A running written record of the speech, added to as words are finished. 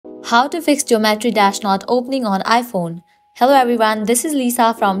How to fix geometry dash not opening on iPhone. Hello everyone, this is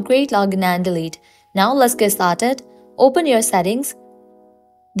Lisa from Create, Login and Delete. Now let's get started. Open your settings.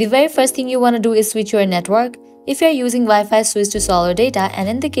 The very first thing you want to do is switch your network. If you are using Wi-Fi, switch to cellular data, and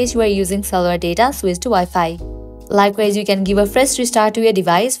in the case you are using cellular data, switch to Wi-Fi. Likewise, you can give a fresh restart to your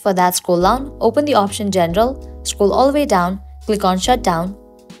device. For that, scroll down, open the option General, scroll all the way down, click on Shutdown.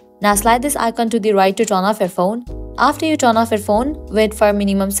 Now slide this icon to the right to turn off your phone. After you turn off your phone, wait for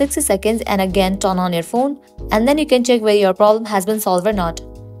minimum 60 seconds and again turn on your phone, and then you can check whether your problem has been solved or not.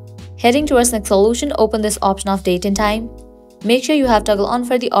 Heading towards next solution, open this option of date and time. Make sure you have toggle on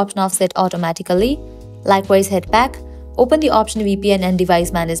for the option of set automatically. Likewise, head back, open the option VPN and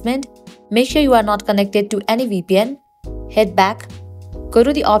device management. Make sure you are not connected to any VPN. Head back, go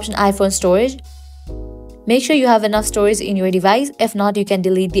to the option iPhone storage. Make sure you have enough storage in your device. If not, you can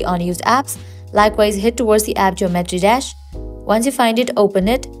delete the unused apps. Likewise, head towards the app Geometry Dash. Once you find it, open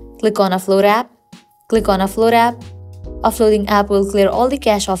it. Click on Offload app. Click on Offload app. Offloading app will clear all the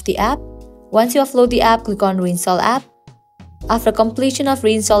cache of the app. Once you offload the app, click on Reinstall app. After completion of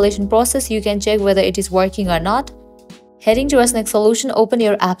reinstallation process, you can check whether it is working or not. Heading towards next solution, open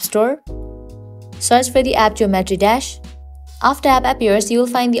your App Store. Search for the app Geometry Dash. After app appears, you will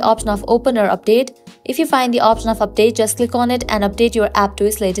find the option of Open or Update. If you find the option of Update, just click on it and update your app to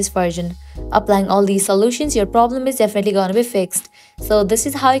its latest version. Applying all these solutions, your problem is definitely going to be fixed. So this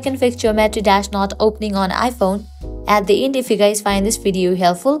is how you can fix Geometry Dash not opening on iPhone. At the end, if you guys find this video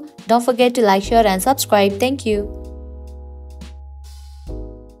helpful, don't forget to like, share and subscribe. Thank you.